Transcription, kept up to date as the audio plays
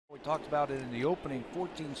We talked about it in the opening,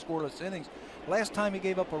 14 scoreless innings. Last time he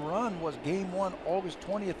gave up a run was Game 1, August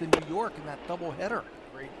 20th in New York in that doubleheader.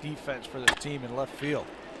 Great defense for this team in left field.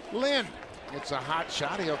 Lynn, it's a hot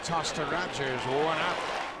shot. He'll toss to Rogers. 1 out.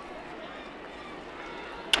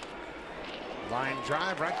 Line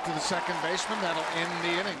drive right to the second baseman. That'll end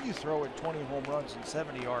the inning. You throw in 20 home runs and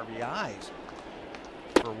 70 RBIs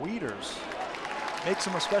for Wieters. Makes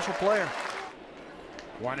him a special player.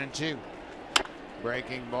 1-2.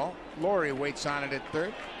 Breaking ball. Laurie waits on it at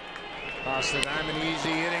third. Across the diamond,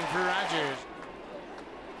 easy inning for Rogers.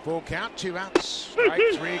 Full count, 2 outs. Strike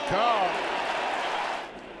 3 call.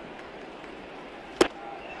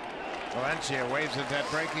 Valencia waves at that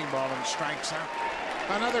breaking ball and strikes out.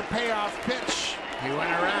 Another payoff pitch. He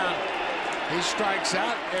went around. He strikes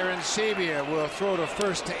out. Aaron Sabia will throw to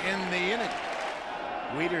first to end the inning.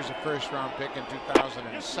 Wieters, a first-round pick in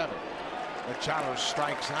 2007. Machado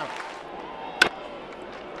strikes out.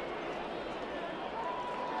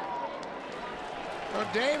 Well,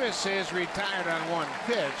 Davis is retired on 1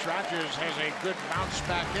 pitch. Rogers has a good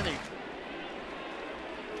bounce-back inning.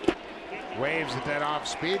 Waves at that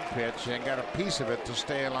off-speed pitch and got a piece of it to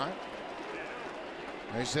stay alive.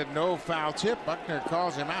 They said no foul tip. Buckner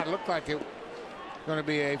calls him out. It looked like it was going to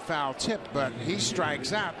be a foul tip, but he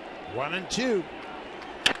strikes out. 1-2.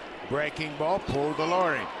 Breaking ball pulled to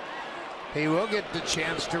Laurie. He will get the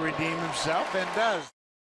chance to redeem himself and does.